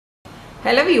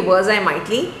Hello viewers, I am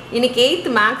Maitli. In 8th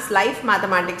Maths Life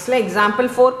Mathematics example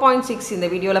 4.6 in the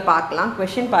video la paakalam.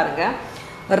 Question parunga.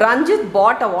 Ranjit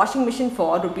bought a washing machine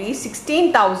for rupees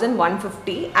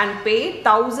 16,150 and paid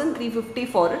 1,350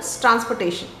 for its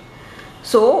transportation.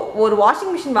 So, ஒரு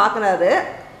washing machine வாங்குறாரு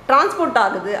transport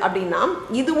ஆகுது அப்படினா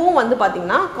இதுவும் வந்து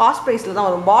பாத்தீங்கன்னா cost பிரைஸ்ல தான்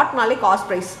வரும். பாட்னாலே காஸ்ட்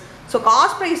பிரைஸ். ஸோ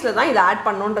காஸ்ட் ப்ரைஸில் தான் இதை ஆட்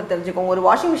பண்ணணுன்றது தெரிஞ்சுக்கோங்க. ஒரு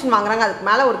வாஷிங் மிஷின் வாங்குறாங்க, அதுக்கு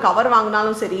மேலே ஒரு கவர்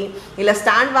வாங்கினாலும் சரி, இல்லை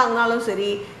ஸ்டாண்ட் வாங்கினாலும் சரி,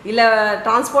 இல்லை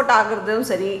டிரான்ஸ்போர்ட் ஆகுறதும்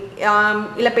சரி,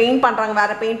 இல்லை பெயிண்ட் பண்ணுறாங்க,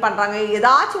 வேறு பெயிண்ட் பண்ணுறாங்க,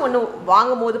 ஏதாச்சும் ஒன்று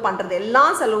வாங்கும் போது பண்ணுறது எல்லா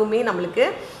செலவுமே நம்மளுக்கு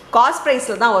காஸ்ட்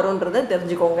ப்ரைஸில் தான் வரும்ன்றதை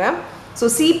தெரிஞ்சுக்கோங்க. ஸோ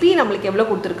சிபி நம்மளுக்கு எவ்வளோ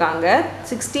கொடுத்துருக்காங்க,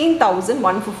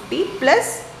 16,150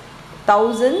 ப்ளஸ்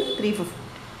 1,350.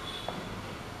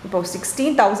 இப்போ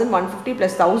 16,150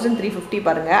 ப்ளஸ் 1,350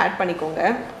 பாருங்கள், ஆட் பண்ணிக்கோங்க.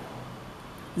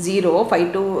 0 5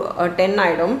 to 10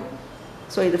 ஆயிடும்.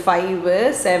 ஸோ இது 5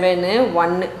 7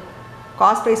 1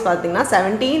 காஸ்ட் ப்ரைஸ் பார்த்தீங்கன்னா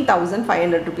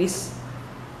 17,500 rupees.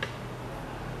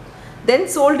 Then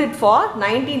sold it for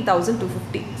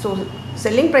 19,250. So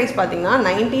selling price பார்த்தீங்கன்னா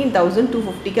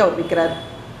 19,250க்கு அவர் விற்கிறார்.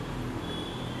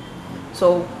 ஸோ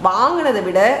வாங்கினதை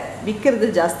விட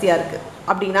விற்கிறது ஜாஸ்தியாக இருக்குது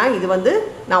அப்படின்னா இது வந்து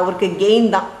நான் அவருக்கு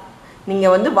கெயின் தான்.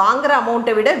 நீங்கள் வந்து வாங்குகிற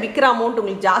அமௌண்ட்டை விட விற்கிற அமௌண்ட்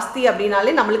உங்களுக்கு ஜாஸ்தி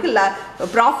அப்படின்னாலே நம்மளுக்கு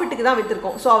ப்ராஃபிட்டுக்கு தான்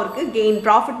விற்றுருக்கோம். ஸோ அவருக்கு கெயின்,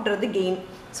 ப்ராஃபிட்ன்றது கெயின்.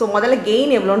 ஸோ முதல்ல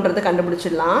கெயின் எவ்வளோன்றதை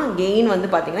கண்டுபிடிச்சிடலாம். கெயின் வந்து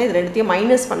பார்த்திங்கன்னா இது ரெண்டுத்தையும்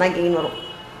மைனஸ் பண்ணால் கெயின் வரும்.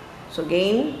 So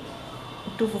gain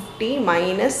 250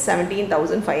 minus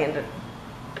 17,500.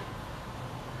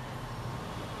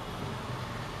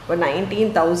 இப்போ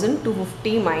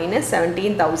 19,250 மைனஸ்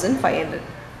 17,500.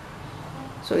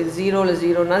 ஸோ இது 0ல்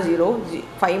 0னா 0,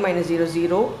 5 மைனஸ் 0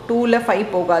 0, 2ல் 5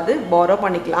 போகாது, பாரோ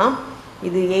பண்ணிக்கலாம்.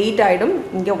 இது 8 ஆகிடும்,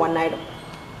 இங்கே 1 ஆகிடும்.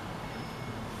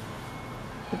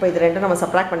 இப்போ இது ரெண்டும் நம்ம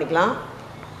சப்ராக்ட் பண்ணிக்கலாம்.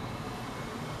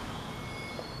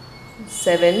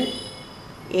 7,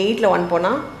 8ல் 1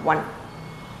 போனால் 1.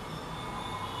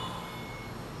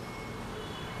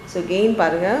 ஸோ கெயின்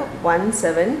பாருங்கள் 1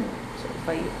 7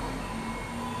 5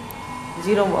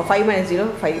 0, 5 மைனஸ் 0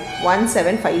 5,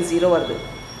 1750 வருது.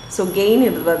 ஸோ கெயின்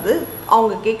இது வருது.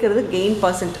 அவங்க கேட்குறது கெயின்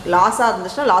பர்சன்ட். லாஸாக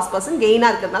இருந்துச்சுன்னா லாஸ் பர்சன்ட், கெயினாக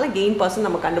இருக்கிறதுனால கெயின் பர்சன்ட்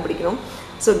நம்ம கண்டுபிடிக்கணும்.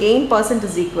 So gain percent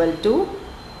is equal to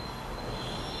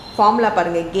formula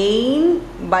பாருங்கள், கெயின்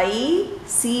பை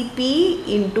சிபி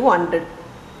இன்ட்டு 100.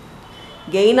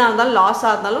 கெயினாக இருந்தாலும்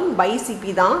லாஸாக இருந்தாலும் பை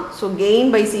சிபி தான். So gain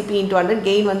by CP into 100.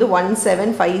 Gain வந்து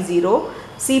 1750.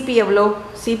 சிபி எவ்வளோ,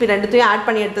 சிபி ரெண்டுத்தையும் ஆட்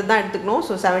பண்ணி எடுத்து தான் எடுத்துக்கணும்.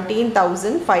 So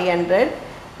 17,500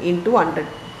 into 100.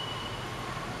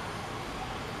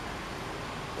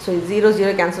 ஸோ 0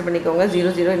 0 கேன்சல் பண்ணிக்கோங்க.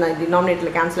 0 0 நான்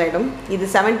டினாமினேட்டரில் கேன்சல் ஆகிடும். இது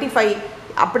 75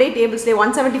 அப்படியே டேபிள்ஸ்லேயே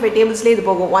 175 டேபிள்ஸ்லேயே இது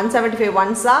போகும். 175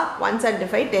 ஒன்ஸா,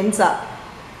 175 டென்ஸா,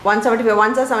 175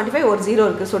 ஒன்ஸா 75, ஒரு 0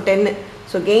 இருக்குது. ஸோ 10.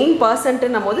 ஸோ கெயின்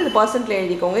பர்சன்ட்னும் போது இது பர்சன்ட்டில்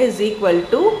எழுதிக்கோங்க. Is equal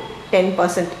to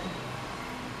 10%.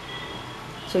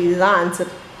 ஸோ இதுதான்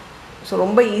ஆன்சர். ஸோ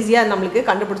ரொம்ப ஈஸியாக நம்மளுக்கு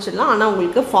கண்டுபிடிச்சிடலாம். ஆனால்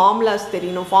உங்களுக்கு ஃபார்முலாஸ்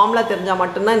தெரியணும். ஃபார்முலா தெரிஞ்சால்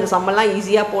மட்டும்தான் இந்த சம்மெல்லாம்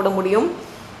ஈஸியாக போட முடியும்.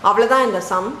 அவ்வளோதான் இந்த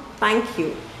சம். தேங்க்யூ.